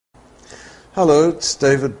Hello, it's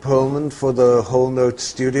David Perlman for the Whole Note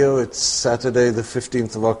Studio. It's Saturday the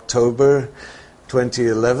 15th of October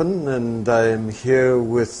 2011 and I'm here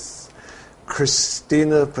with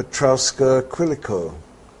Christina Petrowska Quilico.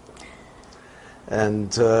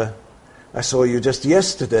 And I saw you just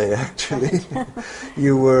yesterday, actually.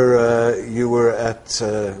 You were at,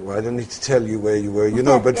 well, I don't need to tell you where you were, you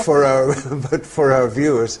know, but for our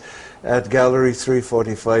viewers, at Gallery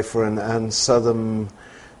 345 for an Anne Southam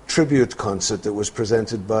tribute concert that was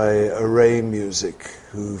presented by Array Music,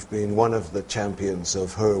 who've been one of the champions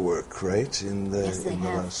of her work, right, in the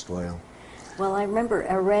last while. Well, I remember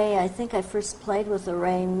Array. I think I first played with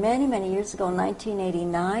Array many, many years ago,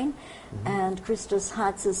 1989, and Christos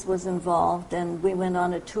Hatsis was involved, and we went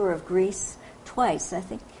on a tour of Greece twice. I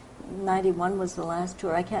think 91 was the last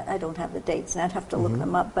tour. I don't have the dates, and I'd have to look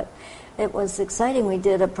them up, but it was exciting. We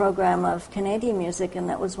did a program of Canadian music, and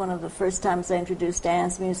that was one of the first times I introduced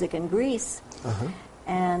Anne's music in Greece,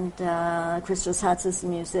 and Christos Hatsis'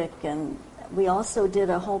 music, and we also did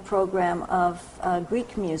a whole program of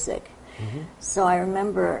Greek music. So I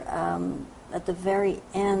remember at the very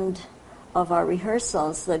end of our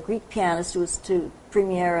rehearsals, the Greek pianist who was to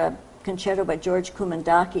premiere a concerto by George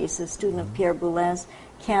Koumendakis, a student of Pierre Boulez,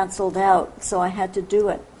 canceled out, so I had to do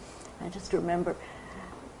it. I just remember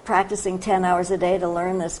practicing 10 hours a day to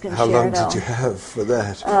learn this concerto. How long did you have for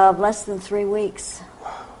that? Less than 3 weeks.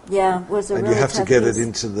 Wow. Yeah, it was a and really you have tough to get piece. it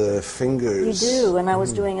into the fingers. You do, and I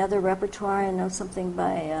was doing other repertoire. I know something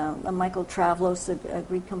by Michael Travlos, a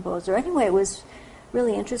Greek composer. Anyway, it was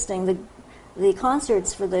really interesting. The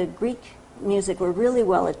concerts for the Greek music were really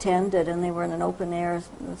well attended, and they were in an open-air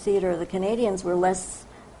theater. The Canadians were less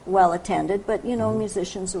well attended, but you know,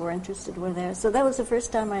 musicians who were interested were there. So that was the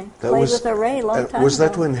first time I played with Array a long time was ago.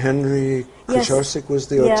 that when Henry Kocharsik was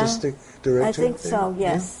the artistic director? I think so,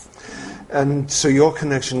 yes. Yeah. And so your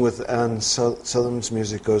connection with Anne Southam's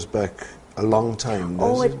music goes back a long time,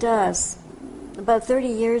 does Oh, it does. About 30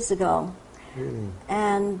 years ago. Really?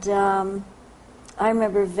 And I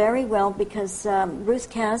remember very well because Ruth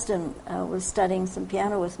Kasdan was studying some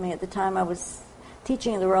piano with me at the time. I was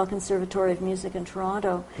teaching at the Royal Conservatory of Music in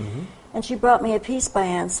Toronto. And she brought me a piece by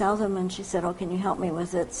Anne Southam, and she said, oh, can you help me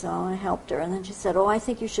with it? So I helped her. And then she said, oh, I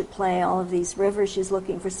think you should play all of these rivers. She's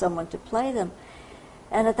looking for someone to play them.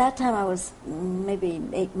 And at that time, I was maybe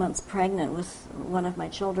 8 months pregnant with one of my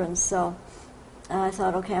children. So I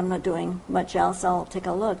thought, okay, I'm not doing much else. I'll take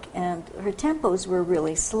a look. And her tempos were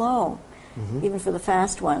really slow, even for the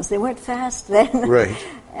fast ones. They weren't fast then. Right.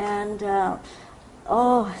 And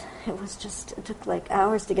it took like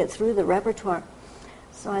hours to get through the repertoire.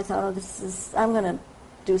 So I thought, I'm going to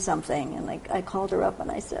do something. And I called her up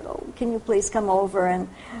and I said, oh, can you please come over, and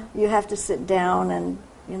you have to sit down and,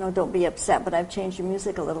 you know, don't be upset, but I've changed your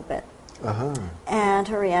music a little bit. And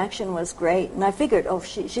her reaction was great. And I figured, oh,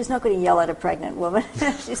 she's not going to yell at a pregnant woman.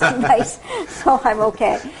 She's nice, so I'm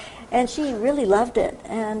okay. And she really loved it.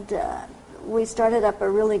 And we started up a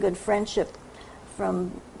really good friendship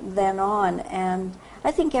from then on. And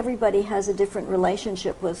I think everybody has a different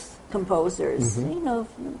relationship with composers, you know,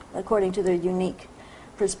 according to their unique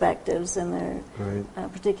perspectives and their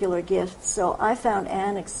particular gifts. So I found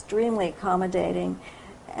Anne extremely accommodating,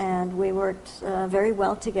 and we worked very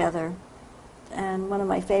well together. And one of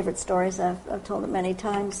my favorite stories, I've told it many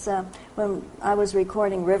times, when I was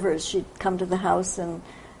recording Rivers, she'd come to the house and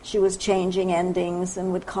she was changing endings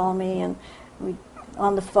and would call me, and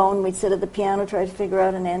on the phone we'd sit at the piano, try to figure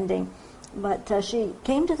out an ending. But she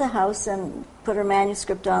came to the house and put her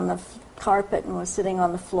manuscript on the carpet and was sitting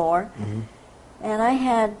on the floor. And I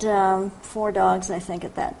had 4 dogs, I think,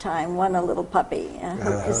 at that time, one a little puppy,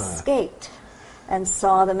 who escaped and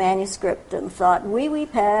saw the manuscript and thought, wee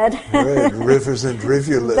pad. Right, rivers and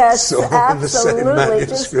rivulets. That's all absolutely, in the same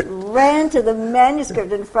manuscript. just ran to the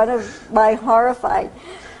manuscript in front of my horrified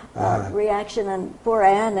reaction, and poor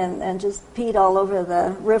Anne, and just peed all over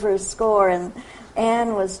the Rivers score. And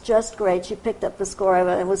Anne was just great. She picked up the score.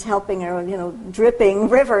 I was helping her, you know, dripping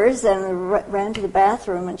Rivers, and ran to the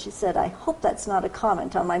bathroom, and she said, I hope that's not a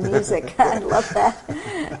comment on my music. I love that.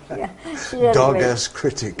 Yeah, Dog-ass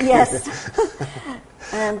critic. Yes.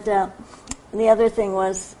 And the other thing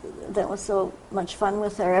was, that was so much fun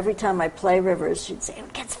with her, every time I play Rivers, she'd say,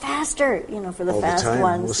 it gets faster, you know, for the fast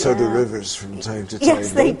ones. Well, so do Rivers from time to time.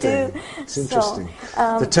 Yes, they do. It's interesting.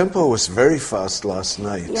 The tempo was very fast last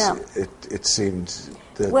night. Yeah. It seemed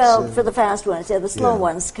that... Well, for the fast ones, the slow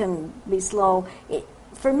ones can be slow.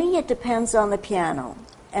 For me, it depends on the piano.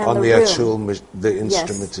 And on the room. actual, the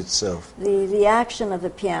instrument itself. The action of the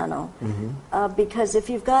piano. Because if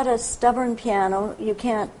you've got a stubborn piano, you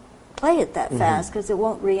can't play it that fast because it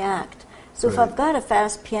won't react. So if I've got a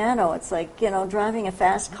fast piano, it's like, driving a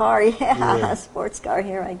fast car. A sports car,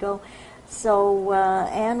 here I go. So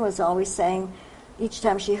Anne was always saying, each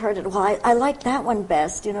time she heard it, well, I liked that one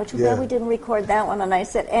best. Too bad we didn't record that one. And I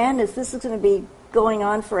said, Anne, this is going to be going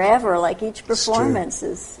on forever. Like each performance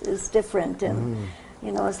is different. And,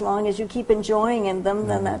 as long as you keep enjoying them,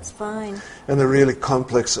 then that's fine. And the really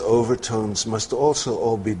complex overtones must also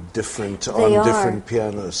all be different different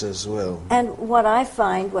pianos as well. And what I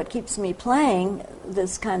find, what keeps me playing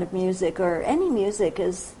this kind of music, or any music,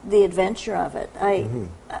 is the adventure of it.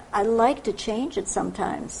 I like to change it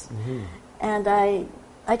sometimes. And I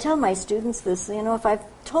tell my students this, if I've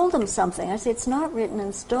told them something, I say, it's not written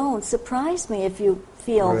in stone. Surprise me if you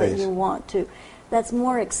feel that you want to. That's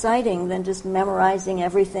more exciting than just memorizing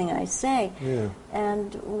everything I say. Yeah.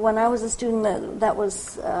 And when I was a student, that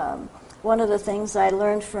was one of the things I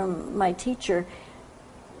learned from my teacher.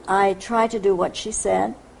 I tried to do what she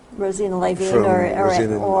said, Rosina Levine,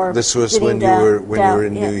 or this was when you were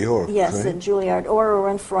in New York. Yes, right? at Juilliard, or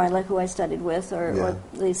Oren Freundlich, who I studied with, or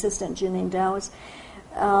the assistant Janine Dowes.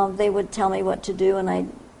 They would tell me what to do, and I'd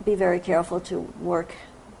be very careful to work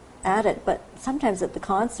at it. But sometimes at the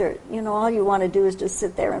concert, all you want to do is just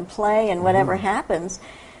sit there and play, and whatever happens.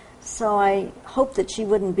 So I hoped that she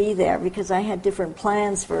wouldn't be there, because I had different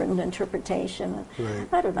plans for an interpretation. Right.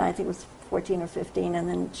 I don't know, I think it was 14 or 15, and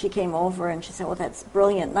then she came over and she said, well, that's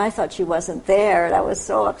brilliant. And I thought she wasn't there, and I was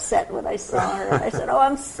so upset when I saw her. I said, oh,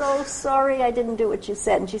 I'm so sorry I didn't do what you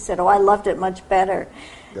said. And she said, oh, I loved it much better.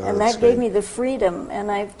 And that gave me the freedom, and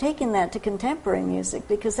I've taken that to contemporary music,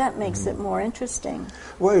 because that makes it more interesting.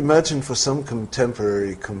 Well, I imagine for some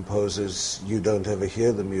contemporary composers, you don't ever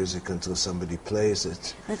hear the music until somebody plays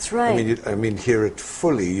it. That's right. I mean, hear it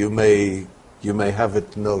fully. You may have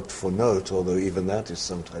it note for note, although even that is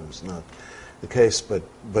sometimes not the case. But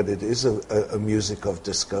it is a music of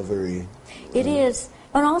discovery. It is,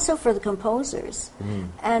 and also for the composers.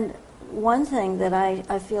 And one thing that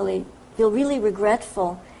I feel really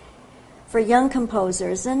regretful for young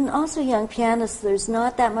composers and also young pianists, there's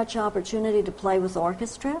not that much opportunity to play with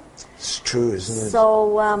orchestra. It's true, isn't it?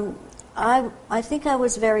 So I think I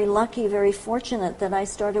was very lucky, very fortunate that I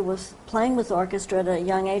started with playing with orchestra at a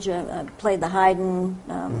young age. I played the Haydn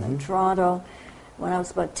in Toronto when I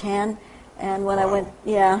was about 10, and when I went,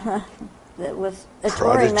 with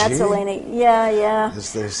Ettore Mazzolini.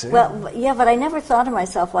 As they say. Well, yeah, but I never thought of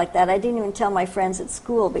myself like that. I didn't even tell my friends at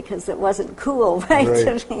school, because it wasn't cool, right?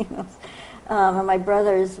 And my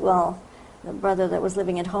brothers, the brother that was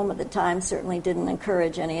living at home at the time certainly didn't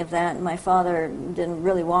encourage any of that, and my father didn't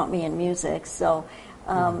really want me in music. So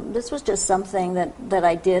this was just something that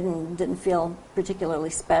I did and didn't feel particularly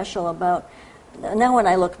special about. Now when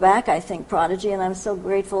I look back, I think prodigy, and I'm so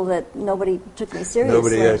grateful that nobody took me seriously.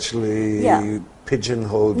 Nobody actually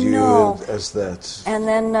pigeonholed you as that. And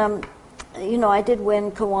then, I did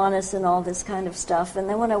win Kiwanis and all this kind of stuff. And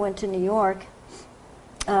then when I went to New York,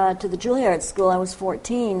 to the Juilliard School, I was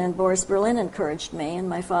 14, and Boris Berlin encouraged me, and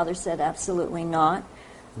my father said absolutely not,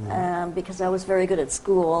 because I was very good at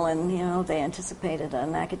school, and, they anticipated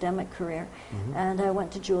an academic career. And I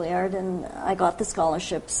went to Juilliard, and I got the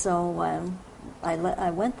scholarship, so I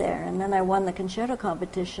went there, and then I won the concerto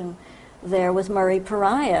competition there with Murray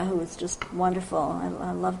Pariah, who was just wonderful.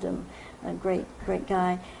 I loved him, a great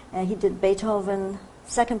guy. And he did Beethoven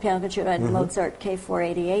second piano concerto. I did Mozart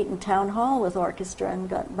K488 in Town Hall with orchestra, and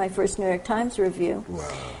got my first New York Times review.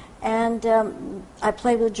 Wow. And I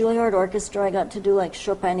played with Juilliard Orchestra. I got to do like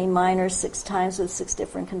Chopin E minor 6 times with 6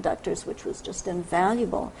 different conductors, which was just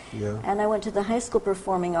invaluable. Yeah. And I went to the high school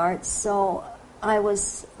performing arts, so I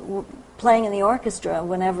was playing in the orchestra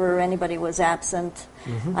whenever anybody was absent.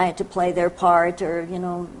 I had to play their part, or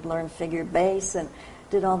learn figure bass, and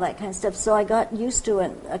did all that kind of stuff. So I got used to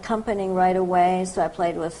it, accompanying right away. So I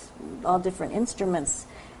played with all different instruments.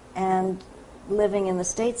 And living in the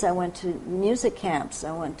States, I went to music camps.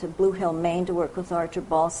 I went to Blue Hill, Maine, to work with Archer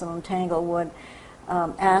Balsam, Tanglewood,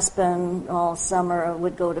 Aspen all summer. I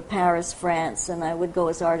would go to Paris, France, and I would go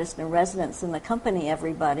as artist in residence and accompany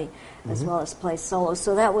everybody, as well as play solo.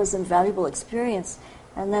 So that was an invaluable experience.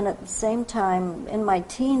 And then at the same time, in my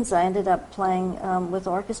teens, I ended up playing with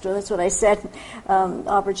orchestra. That's what I said,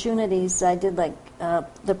 opportunities. I did like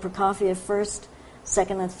the Prokofiev first,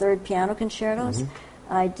 second, and third piano concertos.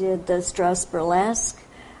 I did the Strauss Burlesque.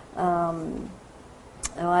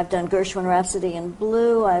 I've done Gershwin Rhapsody in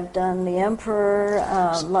Blue. I've done The Emperor,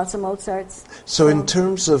 lots of Mozarts. So in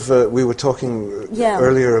terms of, we were talking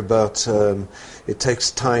earlier about it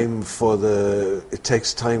takes time for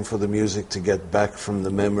the music to get back from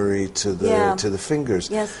the memory to the fingers.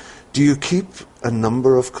 Yes. Do you keep a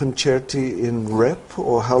number of concerti in rep,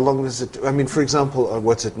 or how long does it? I mean, for example,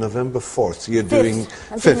 what's it? November 4th. You're doing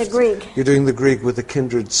I'm doing the Grieg. You're doing the Grieg with the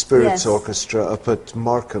Kindred Spirits Yes. Orchestra up at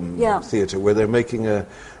Markham Yeah. Theatre, where they're making a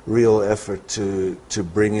real effort to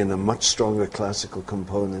bring in a much stronger classical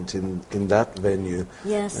component in that venue.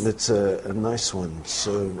 Yes. And it's a nice one,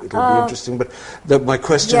 so it'll be interesting. But my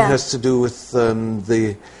question Yeah. has to do with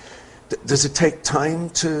does it take time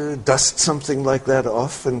to dust something like that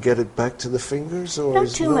off and get it back to the fingers, or Not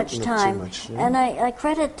is too much not time. Too much, yeah? And I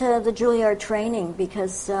credit the Juilliard training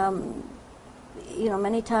because,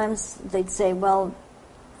 many times they'd say, well,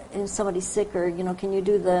 if somebody's sick, or, can you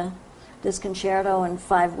do this concerto in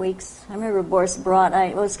 5 weeks? I remember Boris Brott,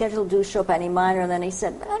 I was scheduled to do Chopin E minor, and then he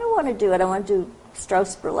said, I don't want to do it. I want to do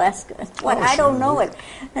Strauss Burlesque. What? I don't know it.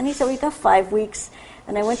 And he said, we've got 5 weeks.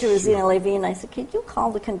 And I went to Rosina Levy and I said, could you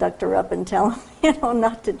call the conductor up and tell him,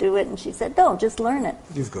 not to do it? And she said, no, just learn it.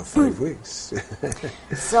 You've got 5 weeks.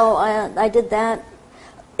 So I did that,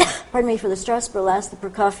 pardon me, for the Strauss Burlesque, the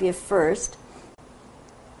Prokofiev first.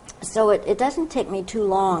 So it doesn't take me too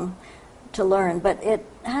long to learn, but it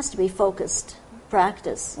has to be focused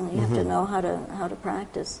practice, and you have to know how to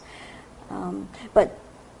practice.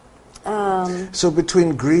 So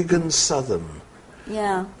between Grieg and Southern,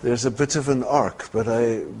 yeah, there's a bit of an arc, but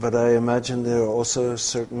I imagine there are also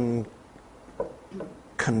certain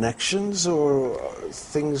connections or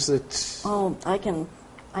things that. Oh, I can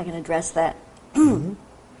address that.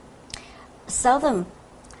 Southern,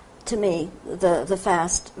 to me, the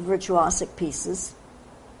fast virtuosic pieces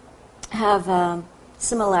have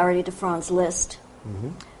similarity to Franz Liszt,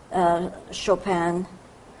 Chopin,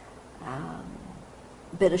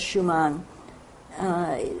 bit of Schumann.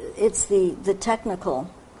 It's the technical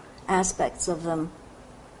aspects of them.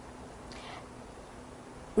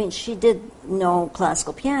 I mean, she did know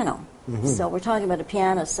classical piano, so we're talking about a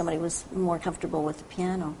pianist, somebody who was more comfortable with the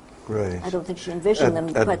piano. Right. I don't think she envisioned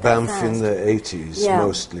them at quite Banff that fast. in the 80s,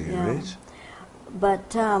 mostly, right?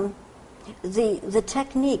 But the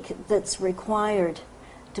technique that's required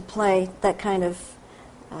to play that kind of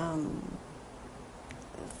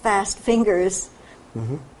fast fingers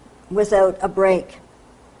without a break,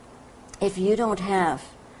 if you don't have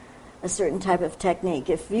a certain type of technique,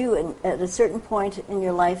 if you at a certain point in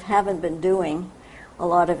your life haven't been doing a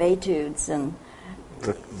lot of etudes and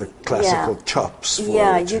the classical chops for you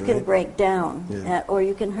it, can right? break down, Yeah. or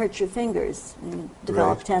you can hurt your fingers and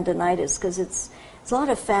develop tendinitis, because it's a lot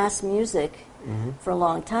of fast music for a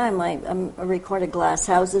long time. I recorded Glass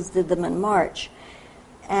Houses, did them in March,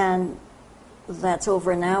 and that's over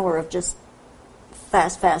an hour of just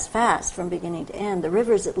fast from beginning to end. The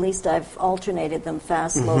Rivers, at least I've alternated them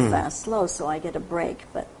fast, slow, so I get a break.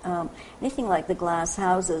 But anything like the Glass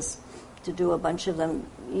Houses, to do a bunch of them,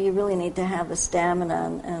 you really need to have the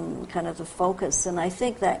stamina and kind of the focus. And I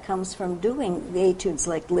think that comes from doing the etudes,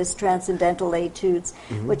 like Liszt Transcendental Etudes,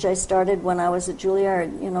 which I started when I was at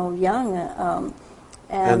Juilliard, young.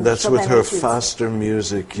 And that's Chopin with her etudes. faster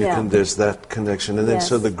music. There's that connection, and then Yes.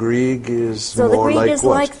 so the Grieg is So more the Grieg like is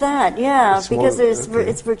what? like that, It's because more- it's okay.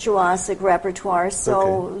 it's virtuosic repertoire.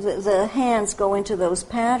 So the hands go into those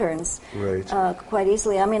patterns Right. quite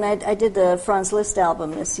easily. I mean, I did the Franz Liszt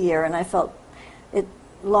album this year, and I felt it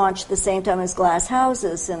launched the same time as Glass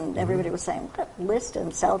Houses, and everybody was saying, what, Liszt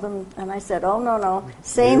and Southern? And I said, oh, no,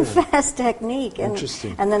 same fast technique. And,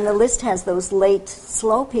 Interesting. and then the Liszt has those late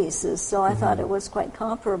slow pieces, so I thought it was quite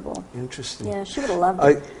comparable. Interesting. Yeah, she would have loved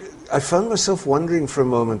it. I found myself wondering for a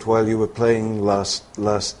moment while you were playing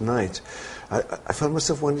last night. I found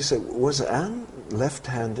myself wondering, was Anne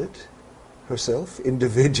left-handed herself,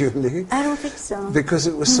 individually? I don't think so. Because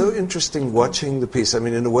it was so interesting watching the piece. I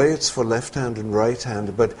mean, in a way it's for left hand and right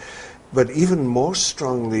hand, but even more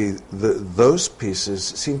strongly, those pieces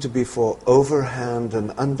seem to be for overhand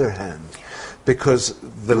and underhand, because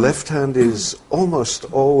the left hand is almost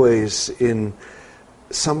always in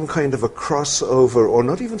some kind of a crossover, or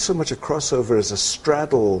not even so much a crossover as a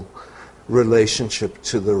straddle relationship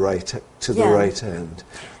to the right hand.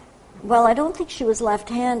 Well, I don't think she was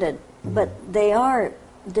left-handed, but they are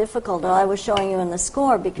difficult. I was showing you in the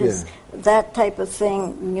score because that type of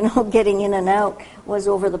thing, getting in and out, was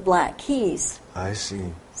over the black keys. I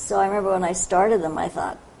see. So I remember when I started them, I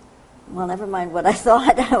thought, well, never mind what I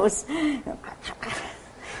thought. I was really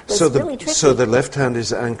tricky. So the left hand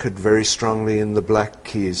is anchored very strongly in the black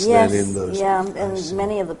keys, then in those. Yeah, and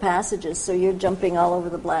many of the passages. So you're jumping all over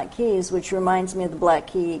the black keys, which reminds me of the black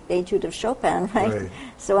key etude of Chopin, right?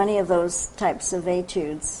 So any of those types of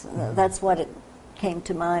etudes, that's what it came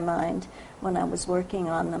to my mind when I was working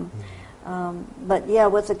on them. But yeah,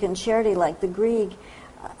 with a concerti like the Grieg,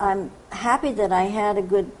 I'm happy that I had a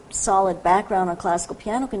good, solid background on classical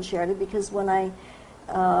piano concerti, because when I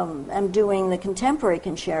am doing the contemporary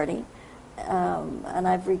concerti, and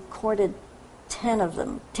I've recorded 10 of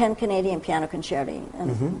them, 10 Canadian piano concerti,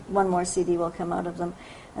 and one more CD will come out of them.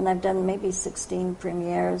 And I've done maybe 16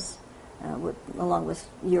 premieres, along with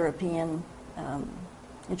European,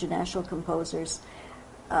 international composers.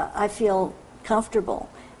 I feel comfortable,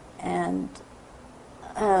 and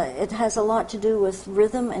it has a lot to do with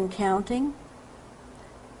rhythm and counting.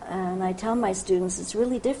 And I tell my students it's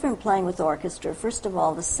really different playing with orchestra. First of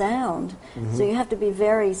all, the sound. So you have to be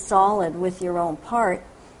very solid with your own part,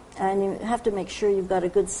 and you have to make sure you've got a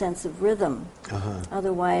good sense of rhythm.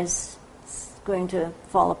 Otherwise, it's going to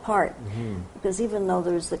fall apart. Because even though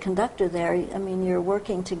there's the conductor there, I mean, you're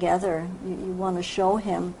working together. You want to show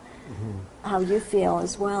him how you feel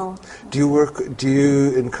as well. Do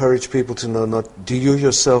you encourage people to know, do you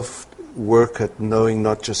yourself work at knowing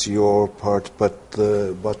not just your part but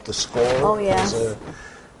the score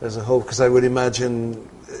as a whole? Because I would imagine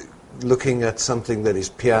looking at something that is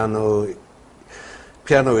piano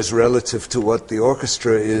is relative to what the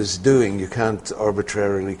orchestra is doing. You can't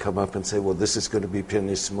arbitrarily come up and say, well, this is going to be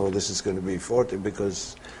pianissimo, this is going to be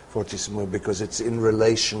fortissimo, because it's in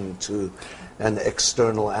relation to an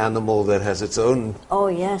external animal that has its own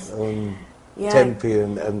tempi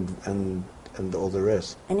and all the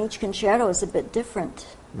rest. And each concerto is a bit different.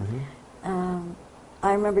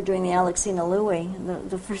 I remember doing the Alexina Louis,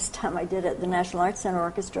 the first time I did it, the National Arts Center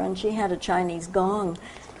Orchestra, and she had a Chinese gong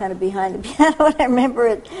kind of behind the piano, and I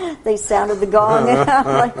remember they sounded the gong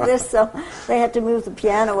like this, so they had to move the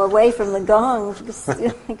piano away from the gong, because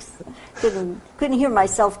couldn't hear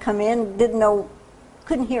myself come in,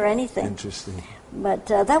 couldn't hear anything. Interesting. But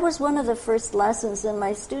that was one of the first lessons, and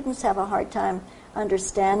my students have a hard time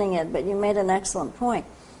understanding it, but you made an excellent point,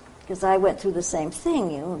 because I went through the same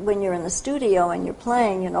thing. When you're in the studio and you're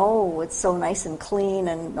playing, it's so nice and clean,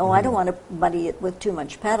 and I don't want to muddy it with too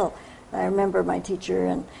much pedal. I remember my teacher,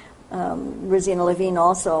 and Rosina Levine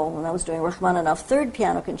also, when I was doing Rachmaninoff third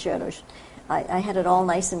piano concerto, I had it all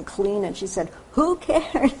nice and clean, and she said, "Who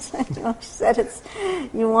cares?" She said,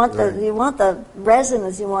 you want the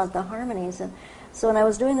resonance, you want the harmonies. And so when I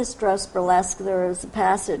was doing the Strauss Burlesque, there was a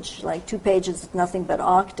passage, like 2 pages, nothing but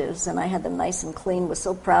octaves, and I had them nice and clean, was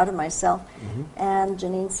so proud of myself. And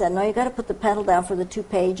Janine said, "No, you got to put the pedal down for the 2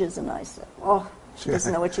 pages." And I said, she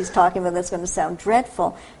doesn't know what she's talking about. That's going to sound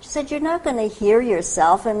dreadful. She said, "You're not going to hear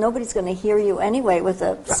yourself, and nobody's going to hear you anyway with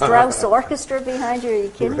a Strauss orchestra behind you. Are you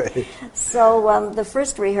kidding?" Right. So the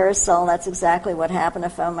first rehearsal, that's exactly what happened. I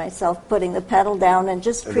found myself putting the pedal down and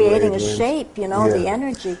just creating a shape, the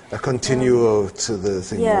energy. A continuo to the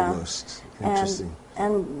thing almost. Interesting.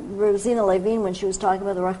 And Rosina Levine, when she was talking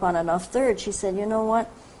about the Rachmaninoff third, she said, "You know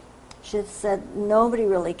what?" She said, "Nobody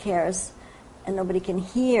really cares. And nobody can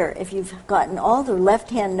hear if you've gotten all the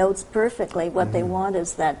left-hand notes perfectly. What they want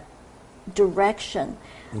is that direction,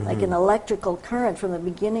 like an electrical current from the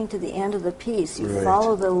beginning to the end of the piece. You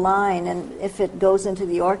follow the line, and if it goes into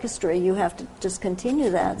the orchestra, you have to just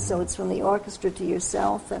continue that. So it's from the orchestra to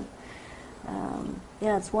yourself, and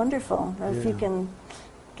it's wonderful. If you can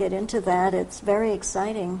get into that, it's very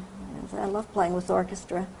exciting. I love playing with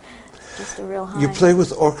orchestra. Just a real high. You play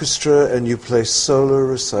with orchestra and you play solo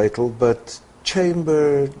recital, but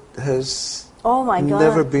chamber has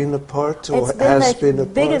never been a part, or has been a part? It's the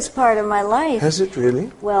biggest part of my life. Has it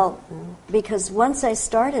really? Well, because once I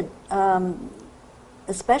started,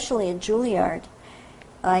 especially at Juilliard,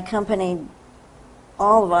 I accompanied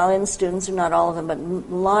all the violin students, or not all of them, but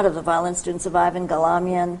a lot of the violin students of Ivan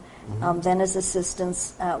Galamian, then as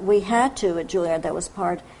assistants. We had to at Juilliard, that was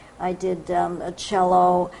part. I did a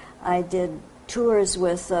cello, I did tours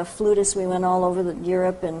with flutists. We went all over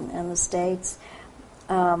Europe and the States.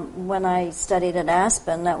 When I studied at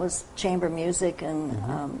Aspen, that was chamber music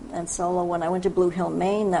and solo. When I went to Blue Hill,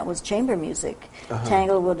 Maine, that was chamber music.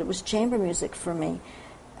 Tanglewood, it was chamber music for me.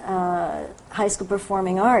 High school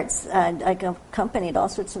performing arts, I accompanied all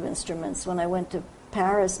sorts of instruments. When I went to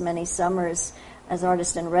Paris many summers as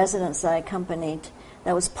artist in residence, I accompanied.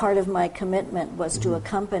 That was part of my commitment, was to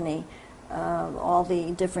accompany all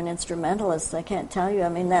the different instrumentalists. I can't tell you. I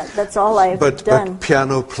mean, that's all I've done. But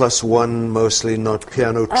piano plus one mostly, not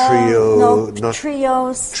piano trio? No, not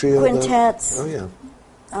trios, quintets. Oh, yeah.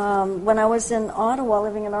 When I was in Ottawa,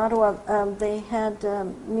 living in Ottawa, they had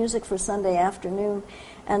music for Sunday afternoon,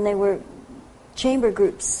 and they were chamber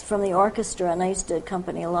groups from the orchestra, and I used to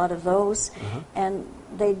accompany a lot of those. And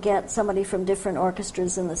they'd get somebody from different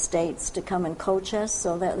orchestras in the States to come and coach us,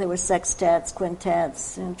 so that there were sextets,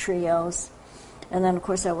 quintets, and trios. And then, of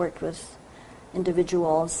course, I worked with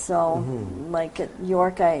individuals. So, like at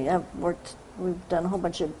York, we've done a whole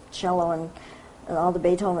bunch of cello and all the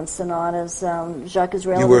Beethoven sonatas. Jacques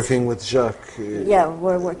Israel. You're working with Jacques? Yeah,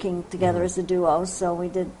 we're working together as a duo, so we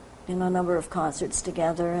did a number of concerts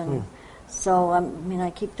together. And so,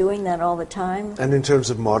 I keep doing that all the time. And in terms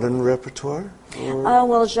of modern repertoire?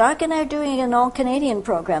 Well, Jacques and I are doing an all-Canadian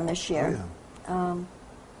program this year. Oh, yeah.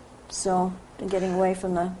 So, getting away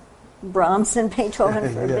from the Brahms and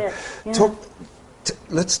Beethoven for a bit. Yeah.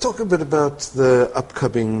 Let's talk a bit about the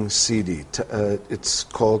upcoming CD. It's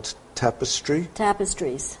called Tapestry?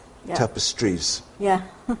 Tapestries. Yeah. Tapestries. Yeah.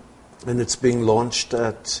 And it's being launched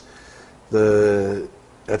at an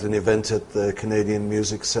event at the Canadian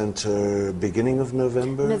Music Centre beginning of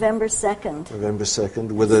November? November 2nd. November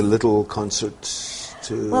 2nd, with a little concert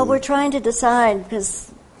to... Well, we're trying to decide,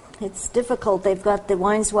 because it's difficult. They've got the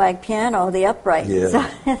Weinswag piano, the upright. Yeah. So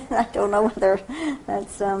I don't know whether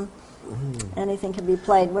that's anything can be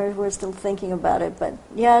played. We're still thinking about it. But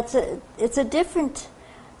yeah, it's a different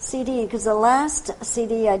CD, because the last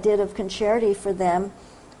CD I did of concerti for them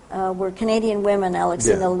were Canadian women,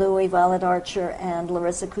 Alexina Louis, Violet Archer, and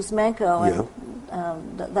Larissa Kuzmenko.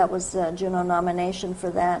 And that was a Juno nomination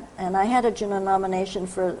for that. And I had a Juno nomination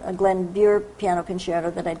for a Glenn Buhr piano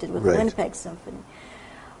concerto that I did with the Winnipeg Symphony.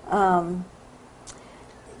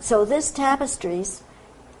 So this Tapestries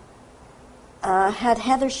had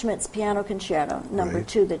Heather Schmidt's piano concerto, number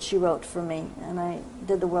 2, that she wrote for me. And I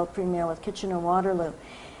did the world premiere with Kitchener-Waterloo.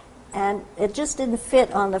 And it just didn't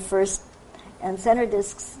fit on the first, and Center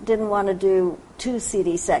Discs didn't want to do 2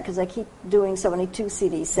 CD sets, because I keep doing so many 2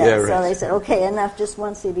 CD sets. Yeah, right. So they said, okay, enough, just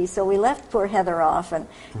 1 CD. So we left poor Heather off, and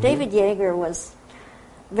David Yeager was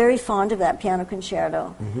very fond of that piano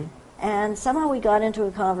concerto. And somehow we got into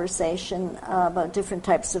a conversation about different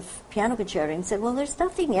types of piano concerto, and said, well, there's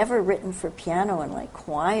nothing ever written for piano and like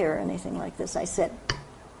choir or anything like this. I said,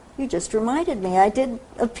 you just reminded me. I did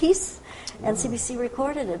a piece, and CBC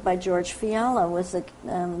recorded it by George Fiala with the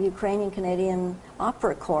Ukrainian-Canadian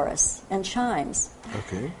opera chorus and chimes.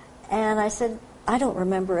 Okay. And I said, I don't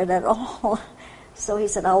remember it at all. So he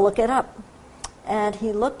said, I'll look it up. And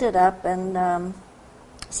he looked it up and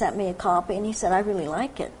sent me a copy, and he said, I really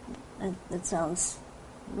like it. It sounds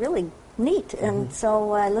really neat. And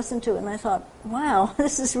so I listened to it, and I thought, wow,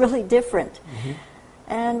 this is really different.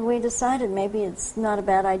 And we decided maybe it's not a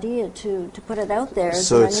bad idea to put it out there.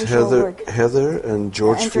 So it's Heather and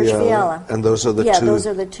George Fiala. And those are the two? Yeah, those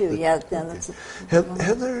are the two. Yeah,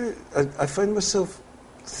 Heather, I find myself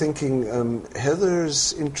thinking,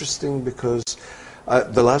 Heather's interesting because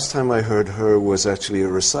the last time I heard her was actually a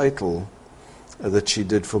recital that she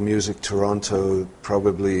did for Music Toronto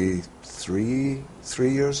probably 3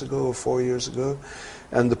 years ago or 4 years ago.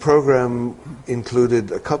 And the program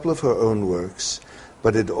included a couple of her own works,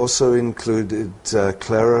 but it also included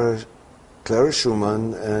Clara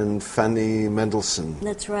Schumann and Fanny Mendelssohn.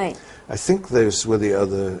 That's right. I think those were the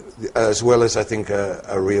other, as well as I think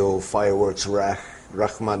a real fireworks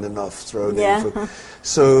Rachmaninoff thrown in.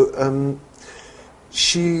 So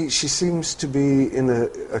she seems to be in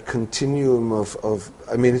a continuum of.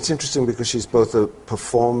 I mean, it's interesting because she's both a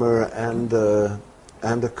performer and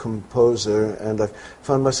a composer, and I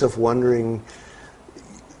found myself wondering,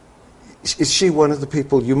 is she one of the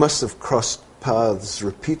people, you must have crossed paths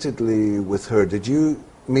repeatedly with her. Did you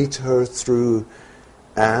meet her through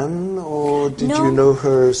Anne, or did you know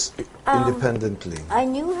her independently? I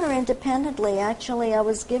knew her independently. Actually, I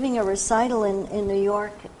was giving a recital in New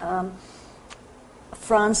York,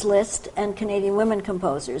 Franz Liszt and Canadian women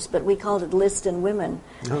composers, but we called it Liszt and Women.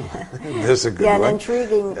 Oh, that's a good one. Yeah,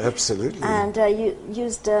 intriguing. Absolutely. And you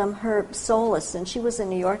used her soloist, and she was in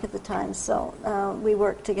New York at the time, so we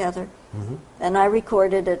worked together. And I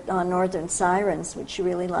recorded it on Northern Sirens, which she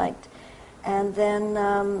really liked. And then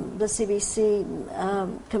the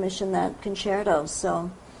CBC commissioned that concerto,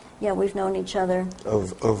 so yeah, we've known each other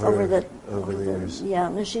over the years. Yeah,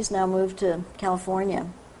 and she's now moved to California,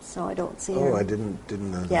 so I don't see her. Oh, I didn't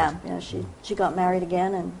know that. Yeah, she got married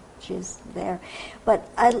again, and she's there. But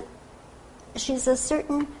she's a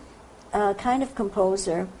certain kind of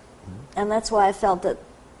composer, and that's why I felt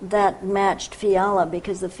that matched Fiala,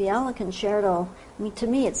 because the Fiala concerto, I mean, to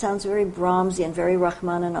me it sounds very Brahmsian, very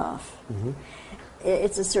Rachmaninoff.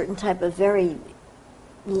 It's a certain type of very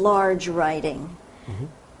large writing.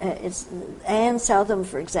 It's Anne Southam,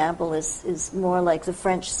 for example, is more like the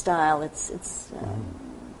French style. It's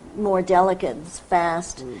more delicate, it's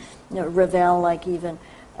fast, Ravel like even.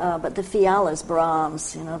 But the Fiala's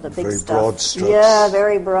Brahms, the big very stuff. Very broad strokes. Yeah,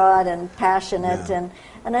 very broad and passionate. Yeah.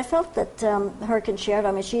 And I felt that her concerto,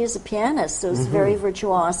 I mean, she is a pianist, so it's very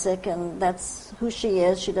virtuosic, and that's who she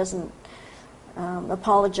is. She doesn't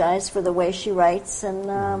apologize for the way she writes, and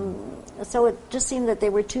so it just seemed that they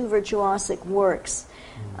were two virtuosic works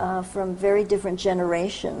from very different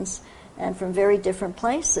generations and from very different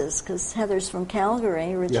places, because Heather's from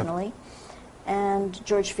Calgary originally, and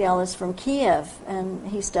George Fiala's from Kiev, and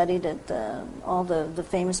he studied at all the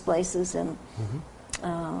famous places in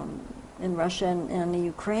Russia and the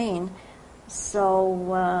Ukraine.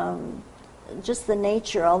 So just the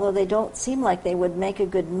nature, although they don't seem like they would make a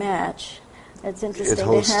good match, it's interesting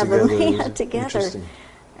to have them together,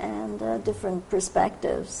 and different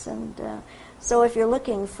perspectives. And so if you're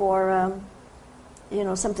looking for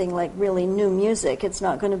something like really new music, it's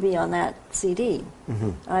not going to be on that CD.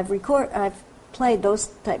 I've played those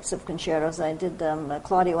types of concertos. I did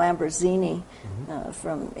Claudio Ambrosini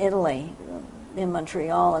from Italy in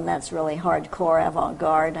Montreal, and that's really hardcore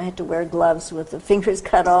avant-garde. I had to wear gloves with the fingers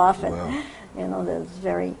cut off, and that's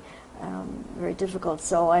very very difficult.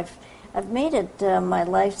 So I've made it my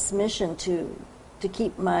life's mission to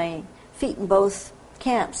keep my feet in both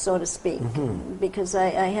camps, so to speak, because I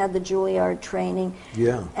had the Juilliard training,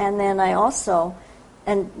 and then I also,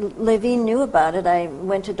 and Levine knew about it, I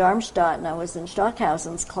went to Darmstadt and I was in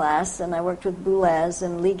Stockhausen's class, and I worked with Boulez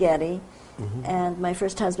and Ligeti, and my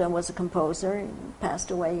first husband was a composer, passed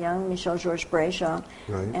away young, Michel-Georges Bréjean,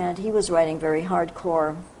 and he was writing very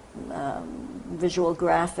hardcore visual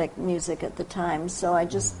graphic music at the time, so I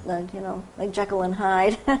just, like Jekyll and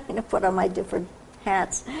Hyde, put on my different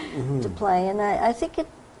hats to play, and I think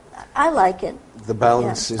I like it. The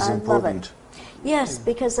balance is important. Yes,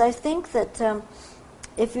 because I think that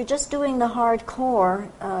if you're just doing the hardcore,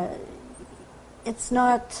 it's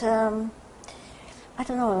not, I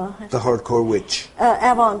don't know. The hardcore which?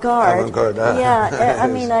 Avant-garde. Avant-garde. Yeah, I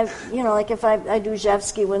mean, like if I do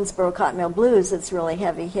Zhevsky, Winsboro, Cotton Mill Blues, it's really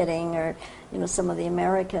heavy hitting, or some of the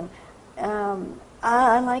American.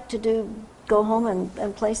 I like to go home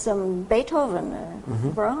and play some Beethoven or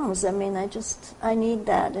Brahms. I mean, I need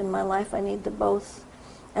that in my life. I need the both.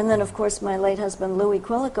 And then, of course, my late husband, Louis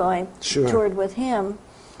Quilico, I toured with him.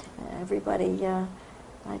 Everybody, I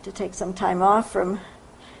had to take some time off from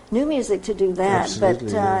new music to do that.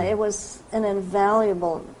 Absolutely, but it was an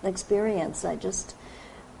invaluable experience.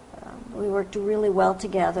 We worked really well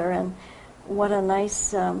together, and what a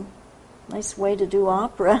nice way to do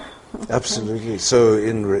opera. Absolutely. So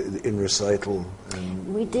in recital.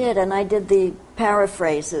 We did, and I did the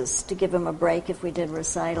paraphrases to give him a break if we did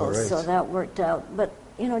recitals, so that worked out. But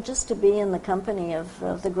just to be in the company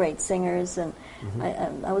of the great singers, and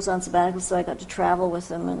I was on sabbatical, so I got to travel with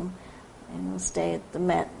them and stay at the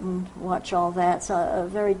Met and watch all that. So a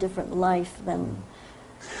very different life than.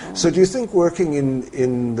 So do you think working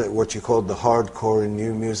in what you call the hardcore in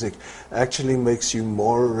new music actually makes you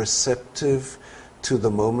more receptive to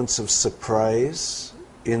the moments of surprise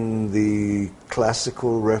in the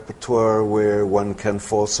classical repertoire, where one can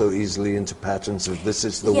fall so easily into patterns of this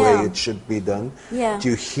is the way it should be done? Yeah. Do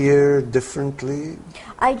you hear differently?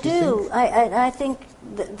 I do. I think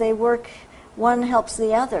they work, one helps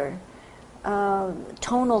the other.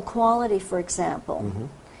 Tonal quality, for example.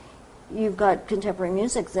 You've got contemporary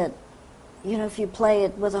music that, if you play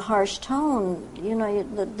it with a harsh tone,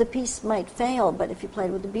 the piece might fail, but if you play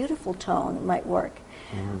it with a beautiful tone, it might work.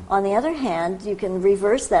 On the other hand, you can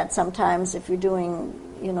reverse that sometimes if you're doing,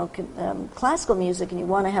 classical music and you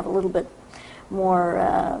want to have a little bit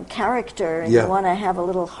more character, and you want to have a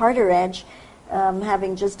little harder edge.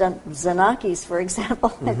 Having just done Xenakis, for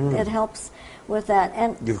example, it helps with that.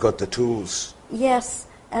 And you've got the tools. Yes,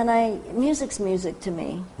 and music's music to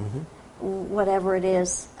me, whatever it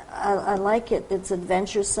is. I like it. It's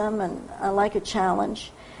adventuresome, and I like a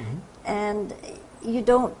challenge. And you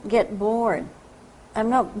don't get bored. I'm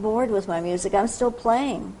not bored with my music. I'm still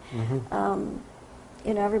playing.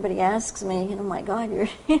 Everybody asks me, my God, you're,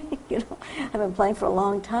 I've been playing for a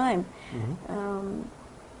long time.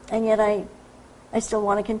 And yet I still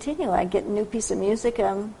want to continue. I get a new piece of music,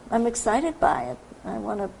 I'm excited by it. I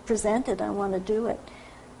want to present it. I want to do it.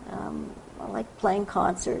 I like playing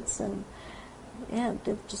concerts, and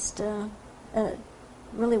they're just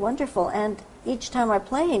really wonderful. And each time I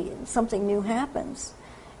play, something new happens.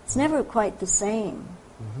 It's never quite the same.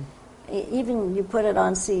 Even you put it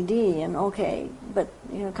on CD, and but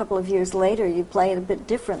a couple of years later you play it a bit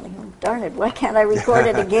differently. Darn it, why can't I record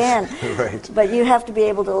it again? Right. But you have to be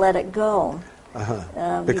able to let it go.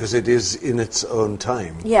 Because it is in its own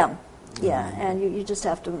time. Yeah, and you just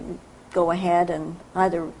have to go ahead and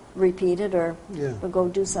either repeat it or go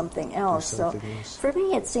do something else. For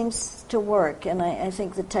me it seems to work, and I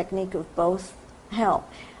think the technique of both help.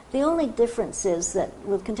 The only difference is that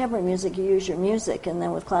with contemporary music you use your music, and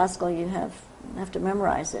then with classical you have to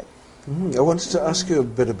memorize it. I wanted to ask you a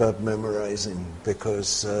bit about memorizing,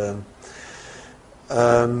 because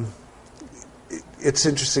it's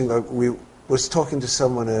interesting. We was talking to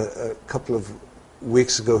someone a couple of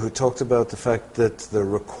weeks ago who talked about the fact that the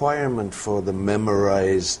requirement for the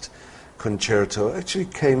memorized concerto actually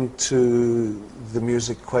came to the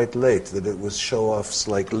music quite late, that it was show-offs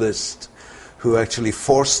like Liszt who actually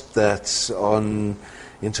forced that on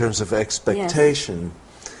in terms of expectation.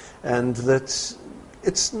 Yes. And that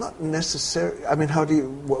it's not necessary. I mean, how do you,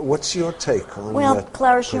 what's your take on that? Well,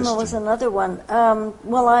 Clara Schumann was another one.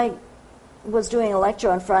 Well, I was doing a lecture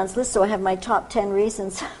on Franz Liszt, so I have my top 10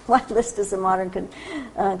 reasons why Liszt is a modern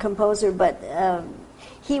composer, but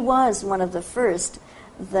he was one of the first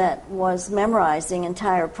that was memorizing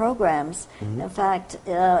entire programs. Mm-hmm. In fact,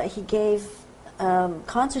 he gave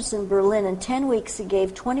concerts in Berlin. In 10 weeks, he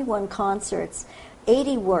gave 21 concerts,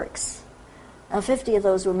 80 works. 50 of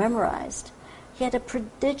those were memorized. He had a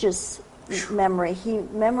prodigious memory. He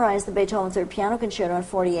memorized the Beethoven Third Piano Concerto in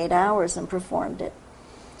 48 hours and performed it.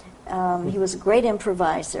 He was a great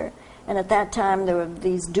improviser. And at that time, there were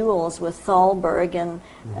these duels with Thalberg, and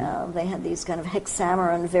they had these kind of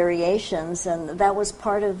hexameron variations, and that was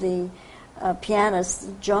part of the pianist's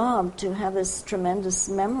job, to have this tremendous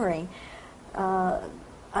memory.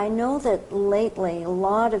 I know that lately a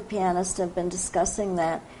lot of pianists have been discussing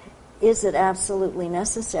that. Is it absolutely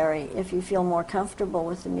necessary if you feel more comfortable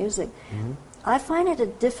with the music? Mm-hmm. I find it a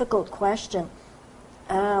difficult question.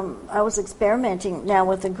 I was experimenting now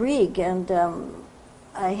with the Grieg, and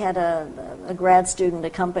I had a grad student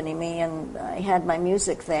accompany me, and I had my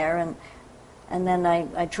music there, and then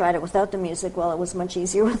I tried it without the music. Well, it was much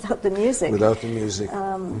easier without the music. Without the music.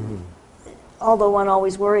 Although one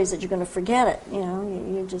always worries that you're going to forget it. You know,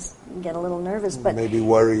 you just get a little nervous. But maybe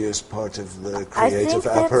worry is part of the creative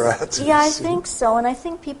apparatus. Yeah, I think so. And I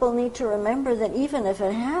think people need to remember that even if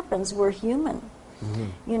it happens, we're human.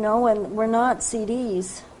 Mm-hmm. You know, and we're not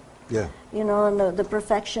CDs. Yeah. You know, and the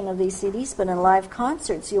perfection of these CDs. But in live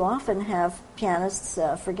concerts, you often have pianists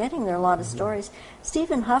forgetting. There are a lot of stories.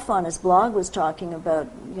 Stephen Huff on his blog was talking about,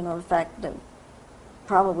 you know, the fact that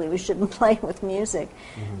probably we shouldn't play with music.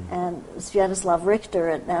 Mm-hmm. And Sviatoslav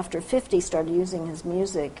Richter, after 50, started using his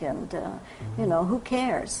music, and, you know, who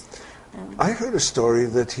cares? I heard a story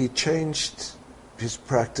that he changed his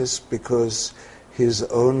practice because his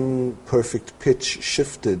own perfect pitch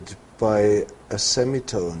shifted by a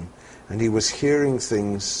semitone, and he was hearing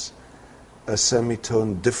things a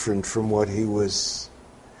semitone different from what he was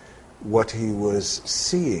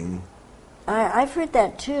seeing. I've heard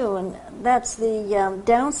that too, and that's the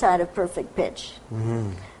downside of perfect pitch. Mm-hmm.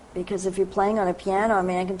 Because if you're playing on a piano, I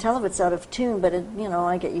mean, I can tell if it's out of tune, but you know,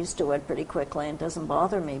 I get used to it pretty quickly, and it doesn't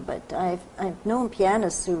bother me. But I've known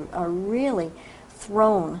pianists who are really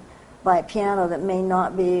thrown by a piano that may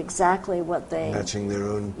not be exactly what they matching their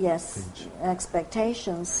own pitch.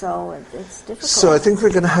 Expectations. So it's difficult. So I think we're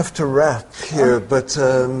going to have to wrap here, but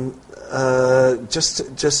just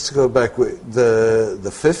to go back, the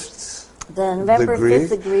 5th. The November 5th,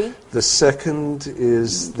 the Grieg. The 2nd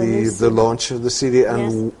is the launch of the CD,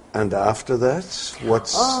 and and after that,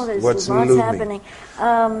 what's looming? Happening.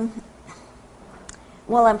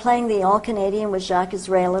 Well, I'm playing the All Canadian with Jacques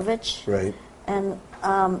Israelovich. Right. And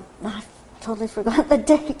I've totally forgotten the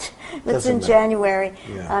date. It's in January.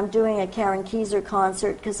 Yeah. I'm doing a Karen Kieser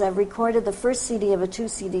concert because I've recorded the first CD of a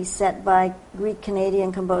 2-CD set by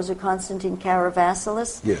Greek-Canadian composer Konstantin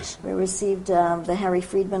Karavassalis. Yes. We received the Harry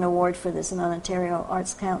Friedman Award for this in an Ontario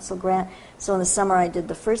Arts Council grant. So in the summer I did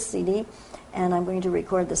the first CD, and I'm going to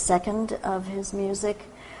record the second of his music.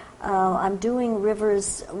 I'm doing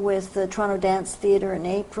Rivers with the Toronto Dance Theatre in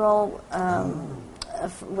April.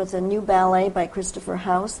 With a new ballet by Christopher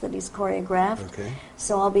House that he's choreographed. Okay.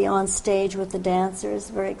 So I'll be on stage with the dancers,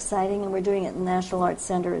 very exciting, and we're doing it in the National Arts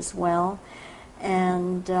Centre as well.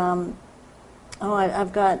 And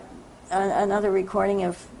I've got another recording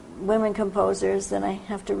of women composers that I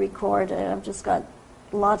have to record. I've just got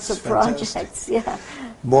lots of projects. Yeah.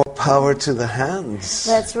 More power to the hands.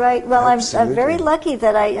 That's right. Well, I'm very lucky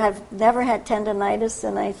that I've never had tendonitis,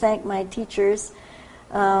 and I thank my teachers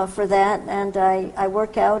for that, and I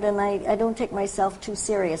work out, and I don't take myself too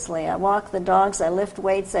seriously. I walk the dogs, I lift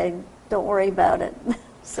weights, I don't worry about it.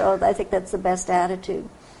 So I think that's the best attitude.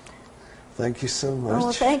 Thank you so much.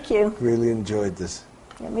 Oh, thank you. Really enjoyed this.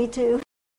 Yeah, me too.